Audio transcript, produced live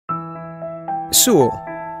Sewell,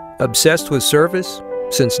 obsessed with service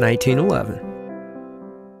since 1911.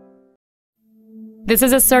 This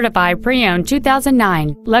is a certified pre-owned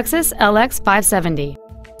 2009 Lexus LX 570.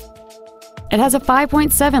 It has a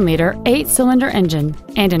 5.7-liter 8-cylinder engine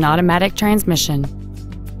and an automatic transmission.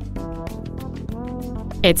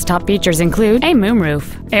 Its top features include a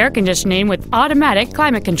moonroof, air conditioning with automatic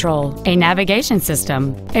climate control, a navigation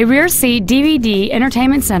system, a rear seat DVD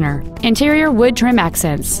entertainment center, interior wood trim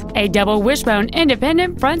accents, a double wishbone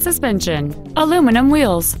independent front suspension, aluminum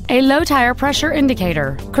wheels, a low tire pressure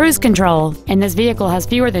indicator, cruise control, and this vehicle has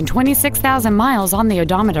fewer than 26,000 miles on the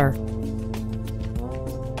odometer.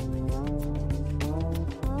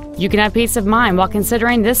 You can have peace of mind while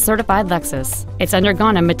considering this certified Lexus. It's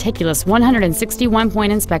undergone a meticulous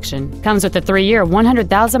 161-point inspection, comes with a 3-year,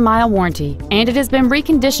 100,000-mile warranty, and it has been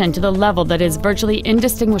reconditioned to the level that is virtually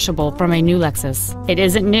indistinguishable from a new Lexus. It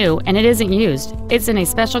isn't new and it isn't used. It's in a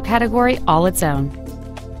special category all its own.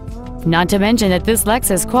 Not to mention that this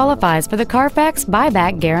Lexus qualifies for the Carfax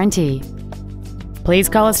buyback guarantee. Please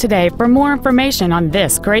call us today for more information on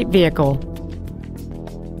this great vehicle.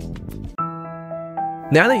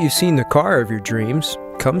 Now that you've seen the car of your dreams,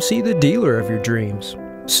 come see the dealer of your dreams.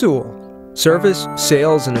 Sewell. Service,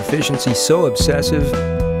 sales, and efficiency so obsessive,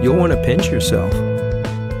 you'll want to pinch yourself.